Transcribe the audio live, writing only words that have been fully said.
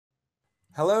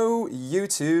Hello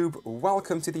YouTube,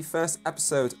 welcome to the first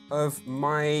episode of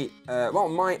my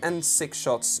and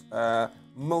SiikShot's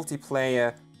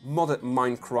multiplayer modded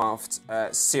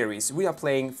Minecraft series. We are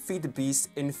playing Feed the Beast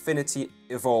Infinity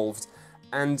Evolved,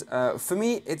 and for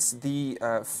me it's the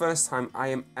first time I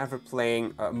am ever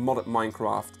playing modded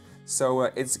Minecraft. So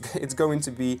it's going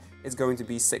to be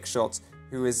SiikShot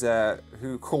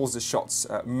who calls the shots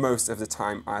most of the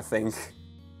time, I think.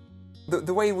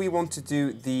 The way we want to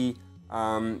do the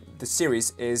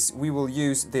series is we will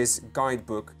use this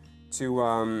guidebook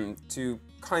to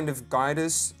kind of guide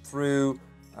us through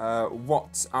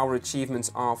what our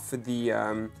achievements are for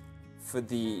the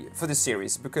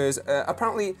series, because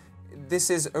apparently this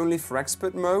is only for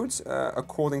expert mode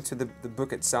according to the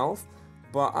book itself,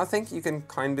 but I think you can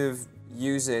kind of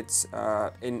use it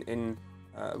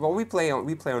well, we play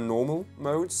on normal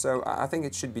mode, so I think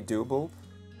it should be doable.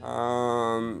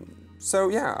 So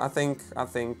yeah, I think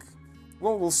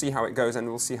well, we'll see how it goes and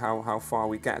we'll see how far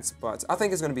we get, but I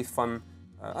think it's going to be fun.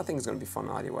 I think it's going to be fun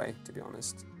either way, to be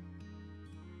honest.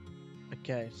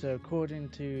 Okay, so according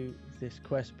to this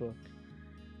quest book,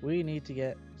 we need to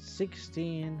get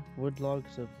 16 wood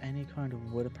logs of any kind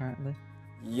of wood, apparently.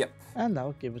 Yep. And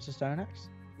that'll give us a stone axe.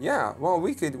 Yeah, well,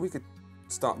 we could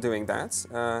start doing that.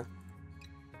 Can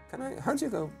I? How'd you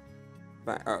go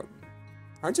back? Oh,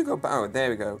 how'd you go back? Oh, there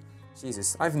we go.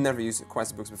 Jesus, I've never used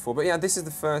quest books before, but yeah, this is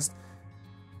the first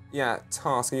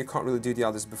task, and you can't really do the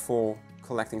others before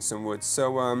collecting some wood.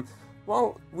 So,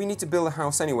 well, we need to build a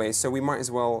house anyway, so we might as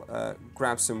well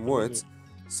grab some wood.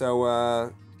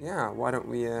 So, yeah, why don't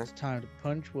we? It's time to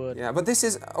punch wood. Yeah, but this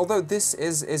is, although this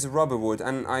is rubber wood,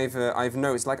 and I've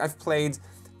noticed, like, I've played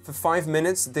for 5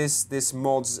 minutes this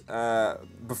mods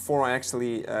before I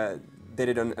actually did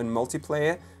it on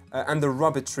multiplayer, and the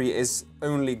rubber tree is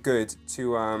only good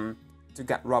to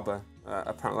get rubber,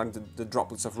 apparently, like the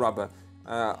droplets of rubber.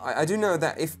 I do know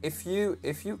that if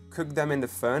you cook them in the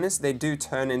furnace, they do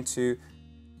turn into,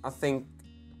 I think,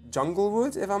 jungle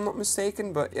wood, if I'm not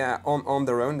mistaken. But yeah, on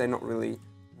their own, they're not really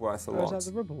worth a lot. Is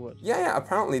that the rubber wood? Yeah.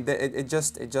 Apparently, it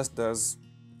just does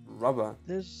rubber.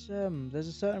 There's a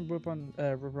certain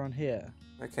rubber on here.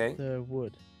 Okay. The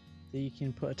wood that you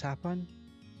can put a tap on,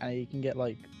 and you can get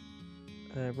like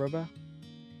rubber.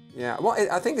 Yeah. Well,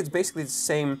 I think it's basically the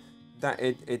same that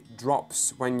it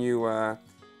drops when you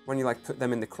like put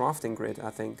them in the crafting grid, I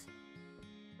think.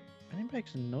 And it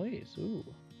makes a noise. Ooh,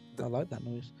 I like that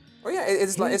noise. Oh yeah,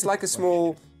 it's like a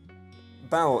small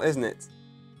bell, isn't it?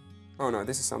 Oh no,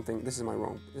 this is a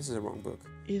wrong book.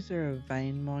 Is there a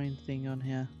vein mine thing on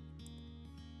here?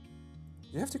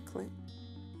 You have to clean.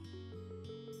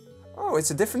 Oh,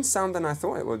 it's a different sound than I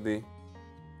thought it would be.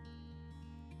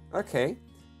 Okay.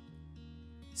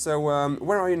 So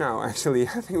where are you now? Actually,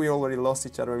 I think we already lost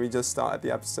each other when we just started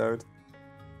the episode.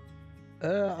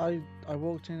 I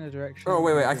walked in a direction. Oh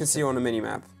wait, I can see you on the mini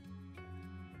map.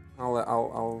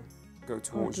 I'll go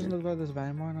towards you. Doesn't look like there's a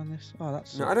vein mine on this. Oh,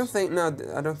 that's. No, I don't think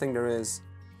there is.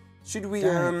 Should we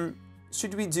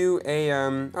do a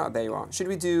oh, there you are. Should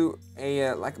we do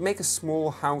a like make a small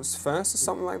house first or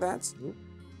something like that? Ooh.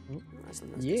 Let's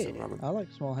Yeah, I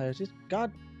like small houses.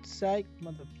 God's sake,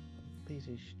 mother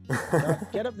pieces.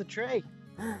 Get up the tree.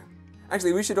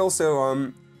 Actually, we should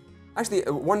also actually,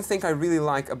 one thing I really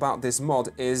like about this mod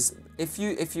is if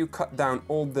you cut down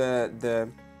all the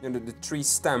tree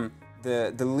stem,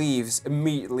 the leaves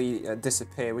immediately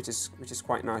disappear, which is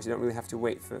quite nice. You don't really have to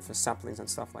wait for saplings and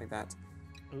stuff like that.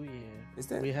 Oh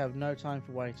yeah. We have no time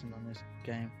for waiting on this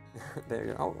game. There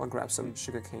you go. I'll grab some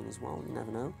sugarcane as well. You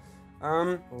never know.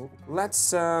 Oh.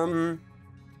 Let's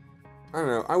I don't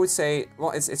know. I would say,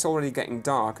 well, it's already getting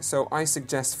dark, so I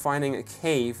suggest finding a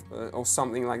cave or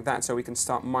something like that, so we can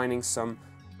start mining some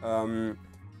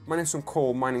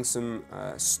coal, mining some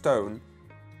stone,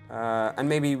 and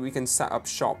maybe we can set up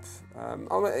shop,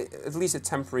 or at least a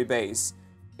temporary base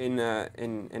in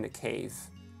a cave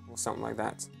or something like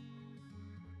that.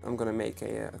 I'm gonna make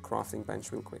a crafting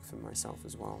bench real quick for myself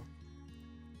as well.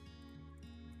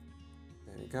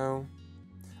 There we go.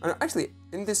 And actually,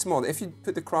 in this mod, if you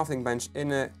put the crafting bench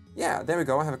in a... Yeah, there we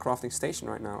go, I have a crafting station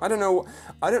right now. I don't know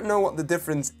what the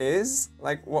difference is,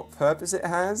 like what purpose it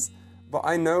has, but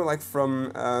I know, like,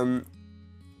 from... oh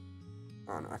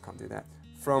no, I can't do that.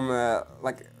 From,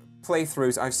 like,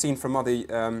 playthroughs I've seen from other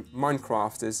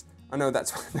Minecrafters, I know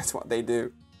that's what they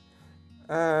do.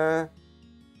 Ah,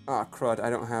 crud,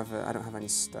 I don't have any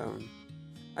stone.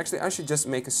 Actually, I should just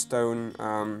make a stone,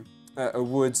 a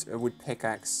wood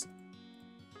pickaxe.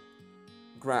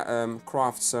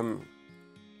 Craft some,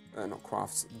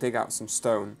 dig out some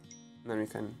stone, and then we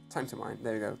can, time to mine,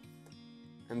 there we go.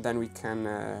 And then we can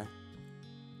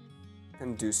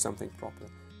can do something proper.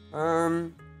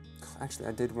 Actually,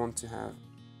 I did want to have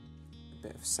a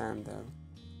bit of sand though.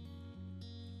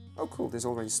 Oh cool, there's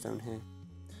already stone here.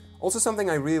 Also, something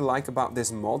I really like about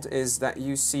this mod is that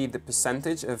you see the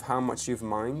percentage of how much you've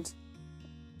mined.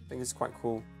 I think it's quite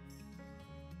cool.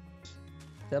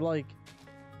 They're like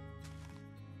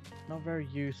not very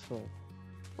useful.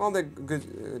 Well, they're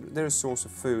good. They're a source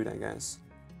of food, I guess.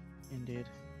 Indeed.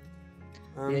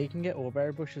 Yeah, you can get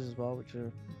oreberry bushes as well, which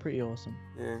are pretty awesome.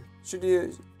 Yeah. Should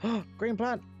you? Green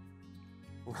plant.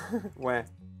 Where?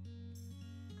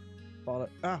 Follow.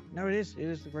 Ah, no, it is. It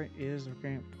is the green. It is the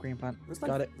green plant. Looks Got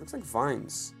like, it. Looks like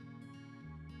vines.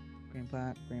 Green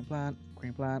plant. Green plant.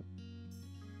 Green plant.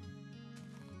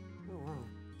 Oh wow.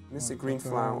 This is a green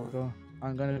flower.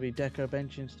 I'm gonna be deco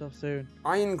benching stuff soon.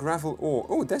 Iron gravel ore.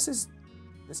 Oh, this is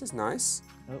nice.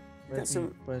 Oh,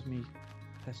 where's me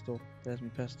pestle? There's me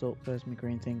pestle. There's me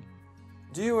green thing.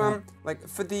 Do you like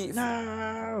for the?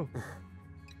 No.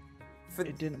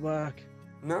 It didn't work.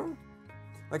 No.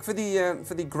 Like for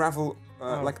the gravel,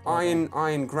 like God.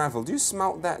 iron gravel. Do you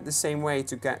smelt that the same way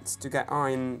to get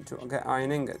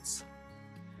iron ingots?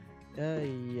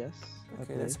 Yes.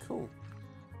 Okay, that's cool.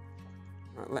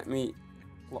 Right, let me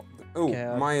plop. Oh, Okay,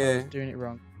 I was doing it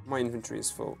wrong. My inventory is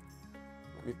full.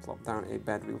 Let me plop down a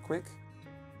bed real quick.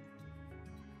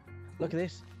 Look at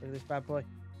this. Look at this bad boy.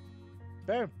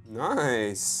 Boom.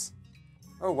 Nice.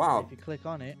 Oh wow. If you click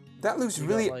on it, That looks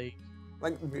really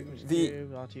like the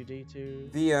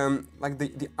R2D2.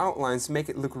 the outlines make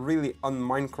it look really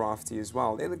un-Minecrafty as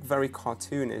well. They look very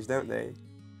cartoonish, don't they?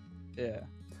 Yeah.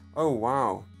 Oh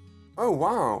wow. Oh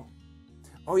wow.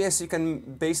 Oh yes, you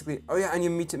can basically. Oh yeah, and you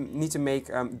need to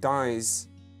make dyes,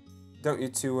 don't you,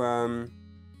 to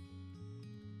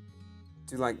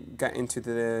like get into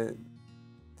the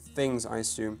things, I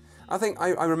assume. I think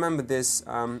I remember this.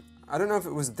 I don't know if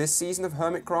it was this season of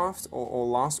Hermitcraft or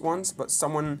last one's, but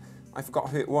someone, I forgot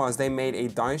who it was, they made a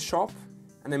dye shop,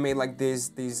 and they made like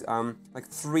these like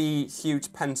 3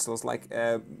 huge pencils, like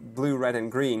blue, red,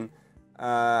 and green.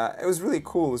 It was really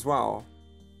cool as well.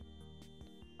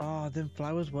 Oh, them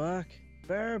flowers work.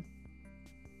 Boom.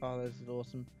 Oh, this is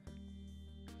awesome.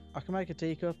 I can make a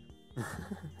teacup.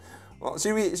 Well,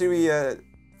 should we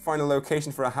find a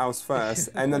location for a house first,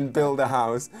 and then build a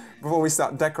house before we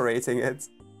start decorating it?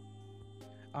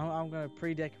 I'm going to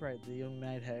pre-decorate the young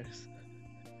maid house.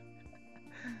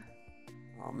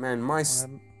 Oh man, my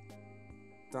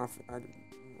stuff. I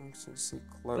actually see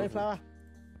clover. Blue flower.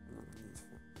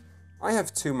 I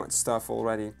have too much stuff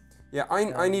already. Yeah,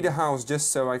 I need a house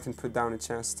just so I can put down a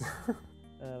chest.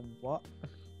 What?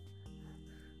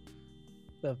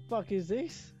 The fuck is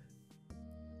this?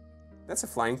 That's a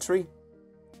flying tree.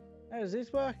 How does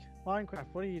this work? Minecraft,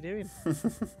 what are you doing?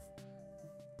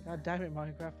 God damn it,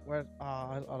 Minecraft. Where? Oh,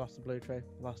 I lost the blue tray.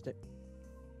 Lost it.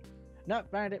 No,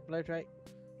 found it. Blue tray.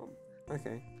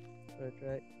 Okay. Blue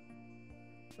tray.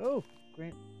 Oh,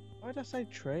 green. Why did I say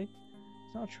tree?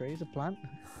 It's not a tree, it's a plant.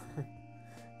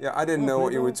 Yeah, I didn't know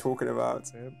what you were talking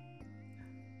about. I'm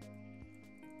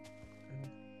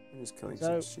just killing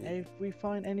some sheep. If we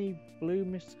find any blue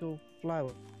mystical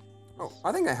flowers. Oh,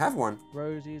 I think I have one.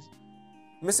 Roses.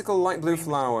 Mystical light blue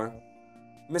flower.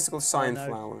 Mystical Mystical cyan no.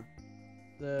 flower.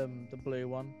 The blue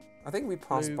one. I think we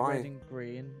passed Blue, by. red and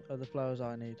green are the flowers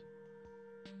I need.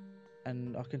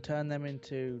 And I can turn them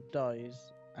into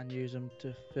dyes and use them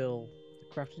to fill the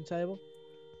crafting table.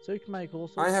 So you can make all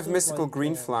sorts of I have stuff mystical like,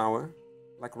 green flower,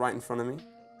 like right in front of me.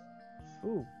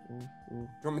 Ooh. Do you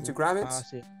want me to grab it? I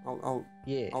see it. I'll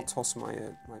Yeah. toss my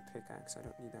my pickaxe. I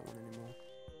don't need that one anymore.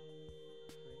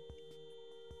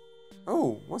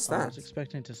 Oh, what's I that? was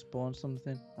expecting to spawn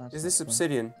something. That's Is this not fun.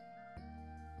 obsidian?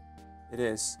 It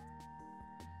is.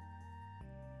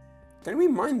 Can we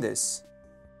mine this?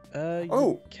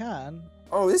 You can.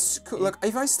 Oh, this is cool. Look,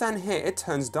 if I stand here, it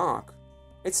turns dark.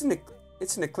 It's an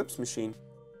eclipse machine.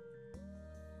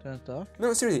 Turns dark.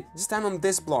 No, seriously, stand on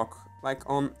this block, like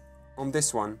on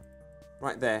this one,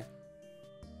 right there.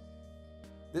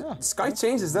 The sky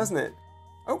changes, doesn't it?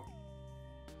 Oh,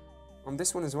 on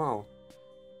this one as well.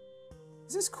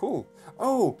 This is cool.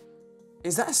 Oh,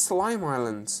 is that a slime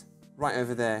island right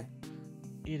over there?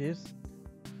 It is.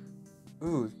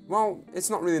 Ooh, well, it's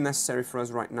not really necessary for us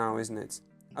right now, isn't it?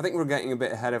 I think we're getting a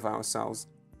bit ahead of ourselves.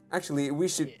 Actually, we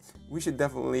should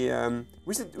definitely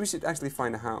we should actually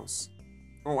find a house.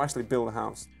 Oh, actually build a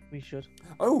house. We should.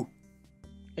 Oh,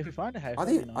 If we find a house,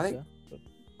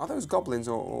 are those goblins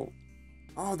or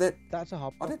oh, that's a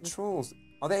hop. are they trolls?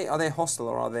 Are they hostile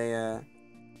or are they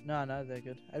No, they're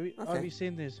good. Have you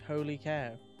seen this holy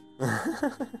cow?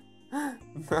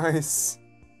 Nice.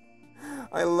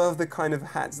 I love the kind of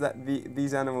hats that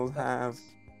these animals have.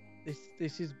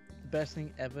 This is the best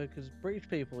thing ever because British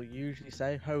people usually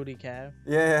say "Holy cow,"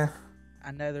 Yeah.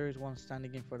 and now there is one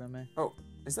standing in front of me. Oh,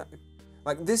 is that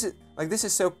this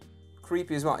is so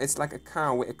creepy as well. It's like a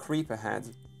cow with a creeper head.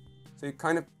 So you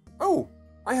kind of. Oh,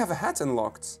 I have a hat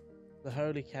unlocked. The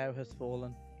holy cow has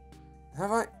fallen.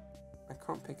 Have I? I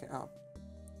can't pick it up.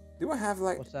 Do I have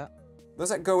like? What's that? Does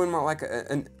that go in my like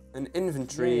an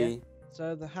inventory? Yeah, yeah.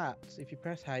 So the hats, if you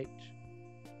press H,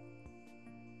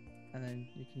 and then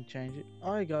you can change it.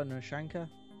 Oh, I got an Ushanka.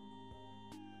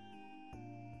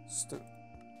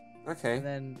 Okay. And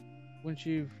then once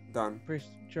you've done. pressed,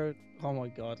 oh my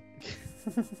god.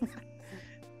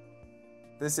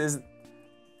 This is.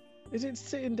 Is it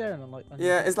sitting down on like? On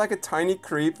Yeah, it's like a tiny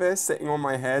creeper sitting on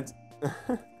my head.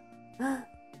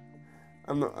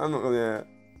 I'm not gonna.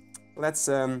 Let's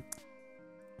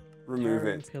remove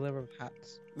it. Pillar of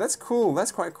hats. That's cool.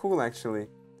 That's quite cool, actually.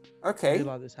 Okay. I do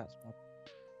like this hat mod.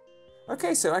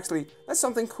 Okay, so actually, that's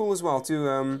something cool as well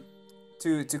to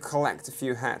collect a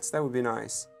few hats. That would be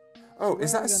nice. Oh, So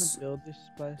is where that are we gonna build this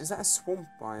place? is that a swamp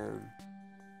biome?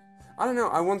 I don't know.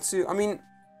 I want to. I mean,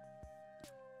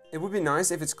 it would be nice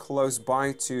if it's close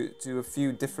by to a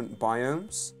few different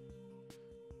biomes.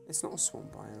 It's not a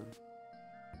swamp biome.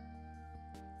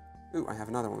 Ooh, I have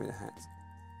another one with a hat.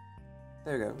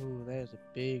 There we go. Ooh, there's a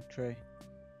big tree.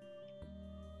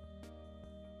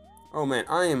 Oh man,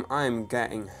 I am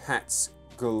getting hats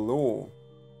galore.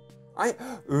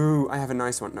 Ooh, I have a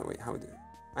nice one. No wait, how do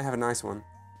I have a nice one?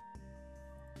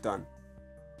 Done.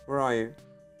 Where are you?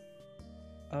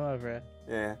 I'm over here.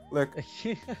 Yeah, look,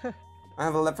 I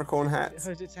have a leprechaun hat. Oh,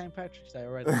 is it St. Patrick's Day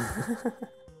already?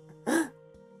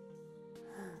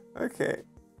 Okay.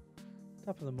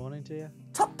 Top of the morning to you.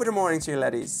 Top of the morning to you,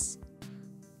 laddies.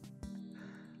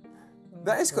 Oh,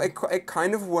 That is it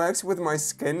kind of works with my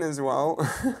skin as well.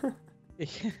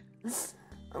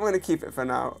 I'm gonna keep it for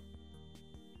now.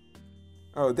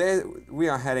 Oh, there we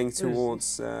are heading towards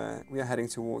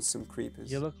some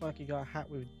creepers. You look like you got a hat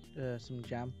with some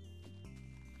jam.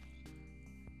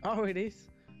 Oh, it is.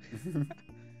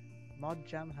 Mod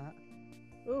jam hat.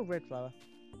 Oh, red flower.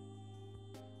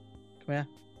 Come here.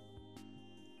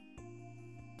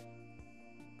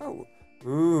 Oh,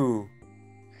 ooh.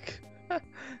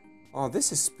 Oh,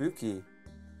 this is spooky.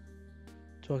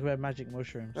 Talk about magic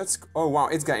mushrooms. That's. Oh wow,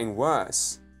 it's getting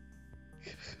worse.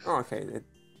 Oh, okay.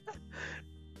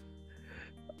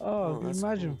 Oh, can you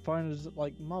imagine cool. finding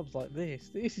like mobs like this?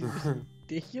 This is just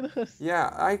ridiculous. Yeah,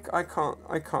 I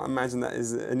can't imagine that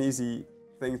is an easy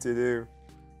thing to do.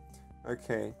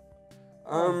 Okay.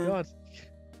 Oh god.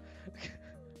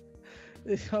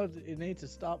 It needs to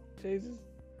stop, Jesus.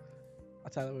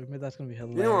 I'll tell you with me, that's gonna be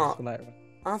hilarious. You know what? For later.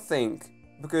 I think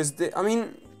because I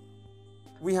mean,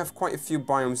 we have quite a few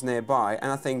biomes nearby,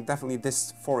 and I think definitely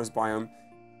this forest biome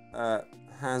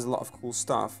has a lot of cool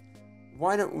stuff.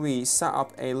 Why don't we set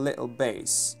up a little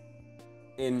base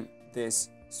in this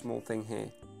small thing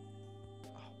here,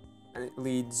 and it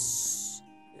leads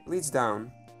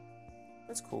down.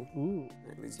 That's cool. Ooh,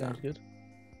 It leads sounds down. good.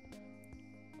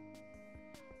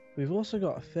 We've also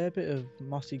got a fair bit of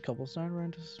mossy cobblestone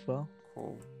around us as well.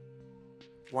 Cool.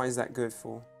 Why is that good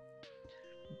for?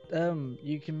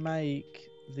 You can make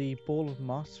the ball of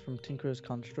moss from Tinkerer's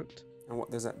Construct. And what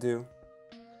does that do?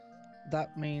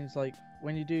 That means like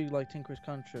when you do like Tinkerer's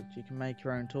Construct, you can make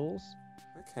your own tools.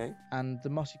 Okay. And the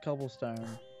mossy cobblestone,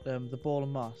 the ball of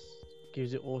moss,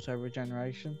 gives it auto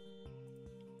regeneration.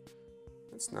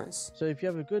 That's nice. So if you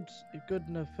have a good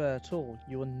enough tool,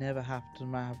 you will never have to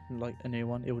have like a new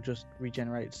one. It will just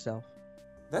regenerate itself.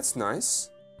 That's nice.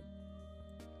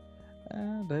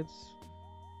 And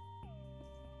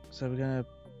so we're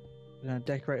gonna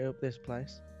decorate up this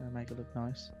place and make it look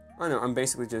nice. I know. I'm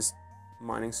basically just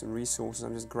mining some resources.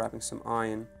 I'm just grabbing some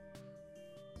iron,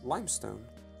 limestone.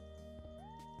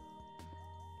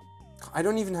 I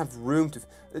don't even have room to.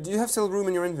 Do you have still room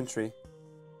in your inventory?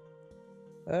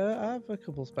 I have a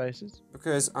couple spaces.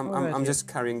 Because I'm just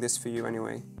carrying this for you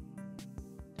anyway.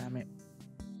 Damn it.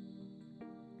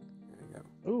 There we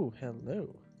go. Ooh,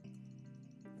 hello.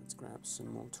 Let's grab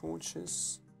some more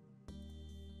torches.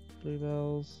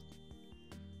 Bluebells.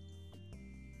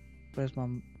 Where's my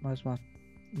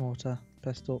mortar?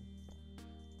 Pestle.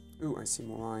 Ooh, I see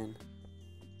more iron.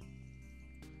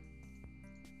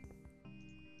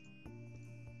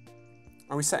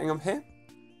 Are we setting up here?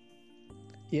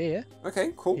 Yeah.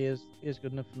 Okay, cool. Here's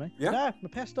good enough for me. Yeah. No, my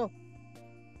pestle.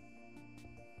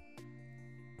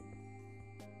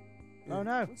 Ooh, Oh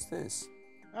no. What's this?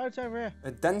 Oh, it's over here.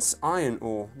 A dense iron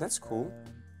ore. That's cool.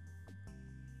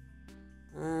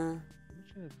 I'm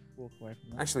just gonna walk away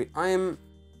from that. Actually, I am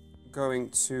going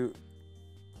to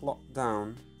plot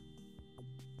down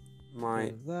my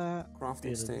Bit of that. crafting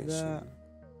Bit station. of that.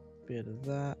 Bit of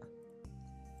that.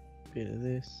 Bit of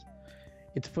this.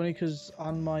 It's funny because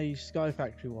on my Sky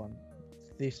Factory one,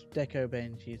 this deco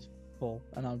bench is full,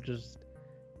 and I'm just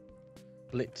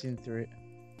blitzing through it.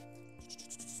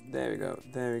 There we go,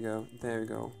 there we go, there we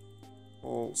go.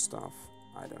 All stuff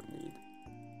I don't need.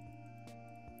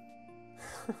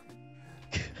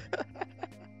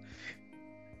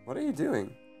 What are you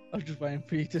doing? I'm just waiting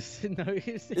for you to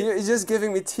notice it. You're just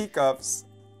giving me teacups.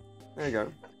 There you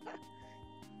go.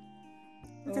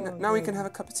 Now we can have a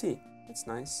cup of tea. That's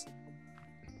nice.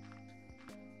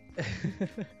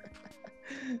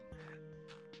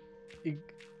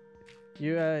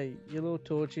 Your little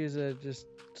torches are just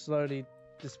slowly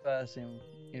dispersing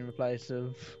in place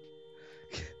of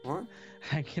What?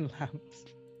 hanging lamps.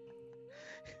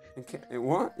 Okay,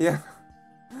 what? Yeah.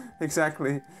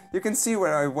 Exactly. You can see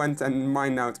where I went and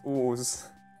mined out ores.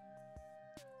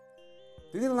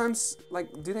 Do the lamps,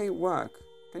 like, do they work?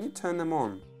 Can you turn them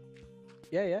on?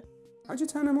 Yeah, yeah. How'd you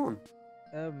turn them on?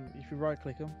 If you right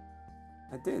click them.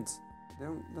 I did.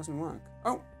 Doesn't work.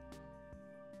 Oh!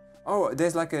 Oh,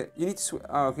 there's like a... You need to...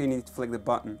 Oh, okay, you need to flick the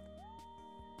button.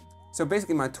 So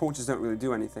basically my torches don't really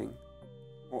do anything.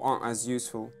 Or aren't as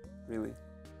useful, really.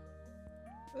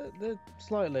 They're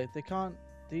slightly. They can't...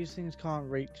 These things can't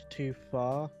reach too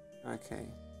far. Okay.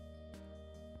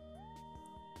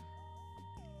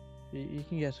 You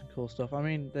can get some cool stuff. I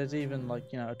mean, there's even,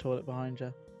 like, you know, a toilet behind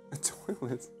you. A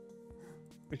toilet?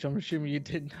 Which I'm assuming you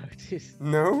didn't notice.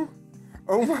 No?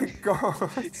 Oh my god!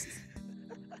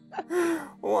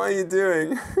 What are you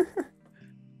doing?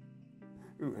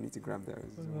 Ooh, I need to grab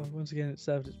those. Well, once again, it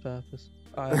served its purpose.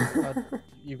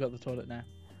 You've got the toilet now.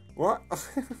 What?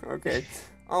 Okay.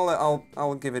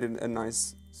 I'll give it a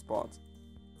nice spot.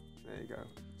 There you go.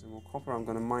 Some more copper. I'm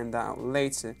gonna mine that out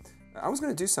later. I was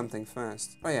gonna do something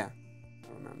first. Oh yeah,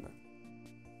 I remember.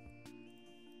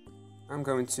 I'm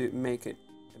going to make it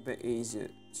a bit easier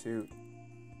to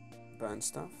burn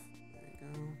stuff. There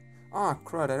you go. Ah,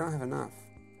 crud! I don't have enough.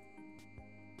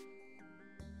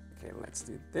 Okay, let's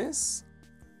do this.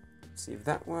 See if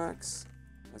that works.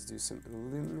 Let's do some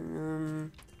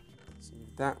aluminum. See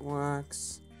if that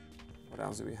works. What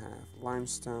else do we have?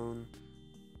 Limestone.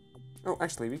 Oh,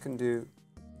 actually, we can do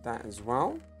that as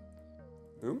well.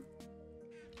 Boom.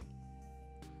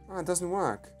 Oh, it doesn't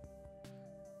work.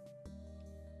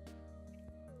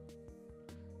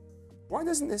 Why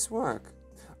doesn't this work?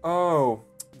 Oh,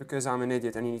 because I'm an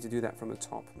idiot and you need to do that from the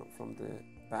top, not from the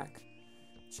back.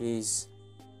 Jeez.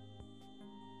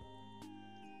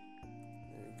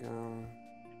 There we go.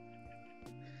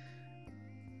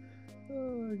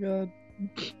 Oh my god.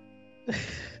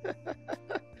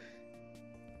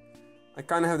 I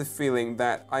kind of have the feeling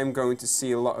that I'm going to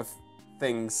see a lot of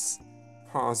things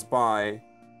pass by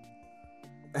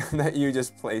that you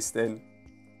just placed in.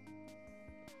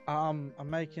 I'm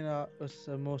making us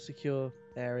a more secure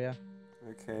area.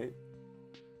 Okay.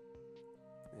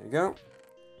 There you go.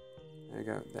 There you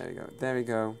go. There you go. There we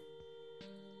go.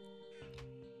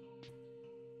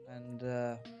 And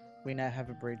we now have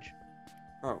a bridge.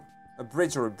 Oh, a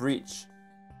bridge or a breach?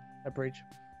 A bridge.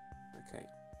 Okay.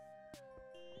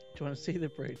 Do you want to see the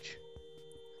bridge?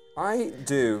 I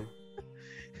do.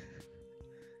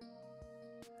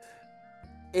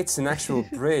 It's an actual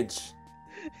bridge.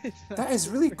 That is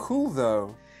really cool,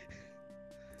 though.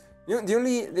 You know,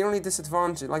 the only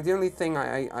disadvantage, like the only thing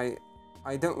I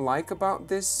don't like about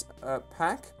this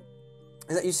pack,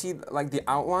 is that you see like the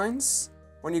outlines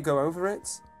when you go over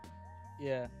it.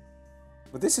 Yeah.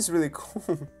 But this is really cool.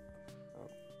 Oh.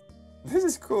 This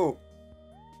is cool.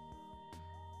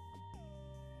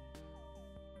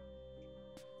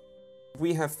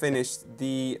 We have finished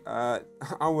the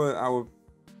our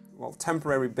well,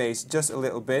 temporary base just a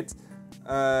little bit.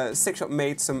 SiikShot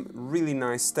made some really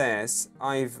nice stairs.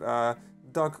 I've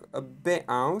dug a bit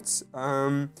out.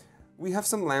 We have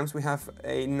some lamps, we have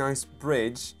a nice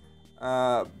bridge,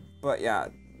 but yeah,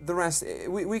 the rest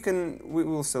we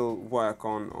will still work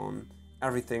on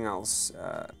everything else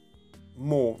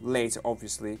more later,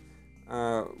 obviously.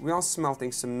 We are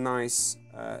smelting some nice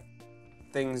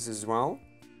things as well,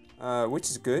 which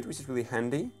is good, which is really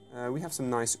handy. We have some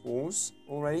nice ores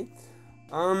already.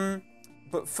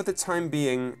 But for the time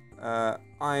being,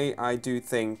 I do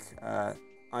think, I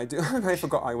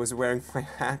forgot I was wearing my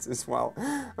hat as well.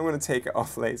 I'm going to take it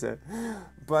off later.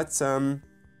 But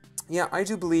yeah, I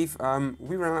do believe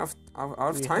we ran out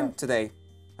of time today,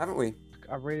 haven't we?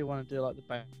 I really want to do like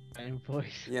the bang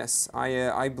voice. Yes,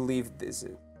 I believe this.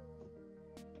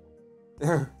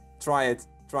 Try it.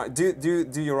 Do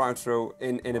your outro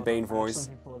in a Bane voice.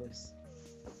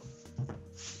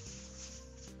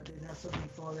 I didn't have something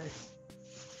for this.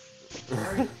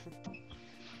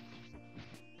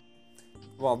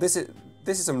 Well, this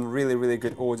is some really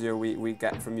good audio we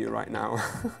get from you right now.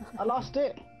 I lost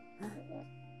it.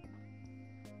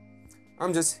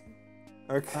 I'm just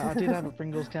okay. I did have a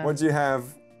Pringles can. What do you have?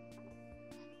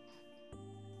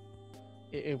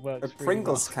 It works. A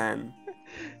Pringles can.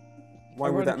 Why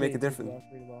would that make a difference?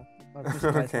 Really well. I've just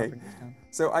Okay.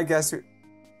 So I guess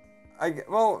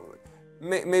well.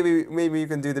 Maybe you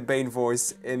can do the Bane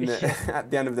voice in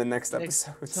at the end of the next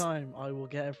episode. Next time I will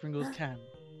get a Pringles can.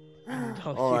 And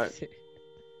I'll All right. use it.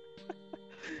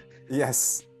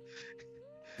 Yes.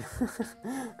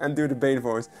 And do the Bane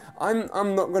voice.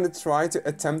 I'm not gonna try to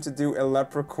attempt to do a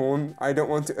leprechaun. I don't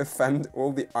want to offend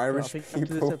all the Irish I think people.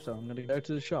 after this episode, I'm gonna go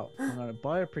to the shop. I'm gonna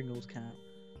buy a Pringles can,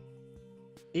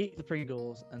 eat the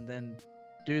Pringles, and then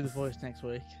do the voice next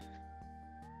week.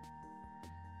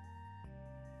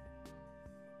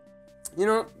 You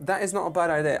know, that is not a bad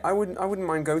idea. I wouldn't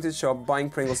mind going to the shop, buying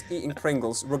Pringles, eating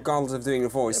Pringles, regardless of doing a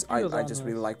voice. Yeah, I just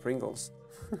really like Pringles.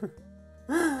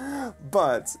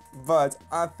 But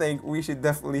I think we should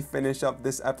definitely finish up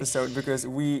this episode because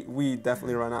we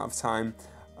definitely ran out of time.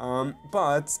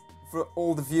 But for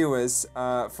all the viewers,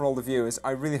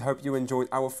 I really hope you enjoyed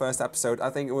our first episode. I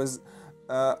think it was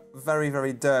very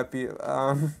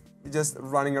derpy. Just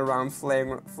running around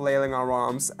flailing our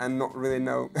arms and not really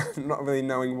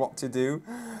knowing what to do.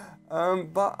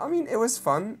 But I mean, it was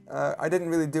fun. I didn't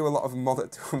really do a lot of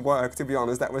modded work, to be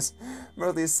honest. That was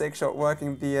mostly SiikShot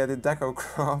working the deco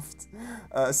craft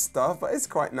stuff, but it's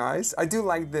quite nice. I do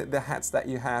like the hats that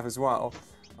you have as well.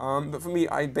 But for me,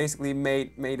 I basically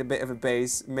made a bit of a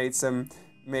base, made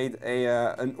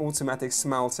an automatic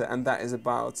smelter, and that is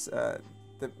about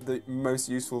the most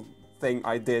useful thing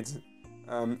I did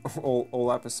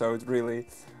all episode really.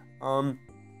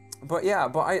 But yeah,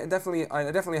 I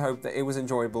definitely hope that it was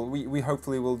enjoyable. We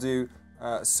hopefully will do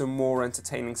some more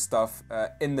entertaining stuff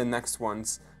in the next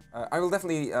ones. I will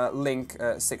definitely link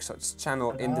SiikShot's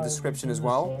channel in the description as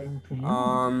well.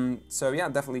 So yeah,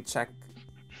 definitely check.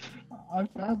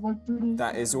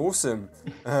 That is awesome.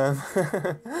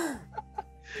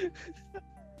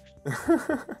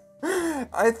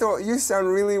 I thought you sound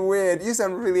really weird. You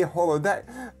sound really hollow. That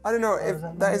I don't know if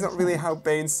that is not really how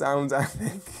Bane sounds. I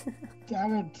think.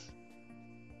 Damn it.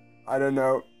 I don't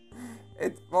know.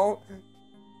 Well,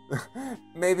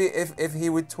 maybe if he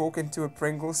would talk into a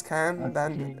Pringles can,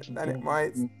 then it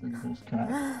might.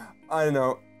 I don't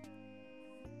know.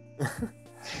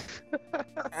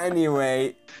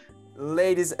 Anyway,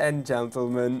 ladies and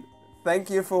gentlemen,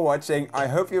 thank you for watching. I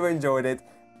hope you enjoyed it,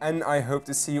 and I hope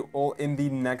to see you all in the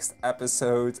next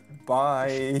episode.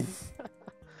 Bye.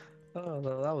 Oh,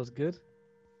 that was good.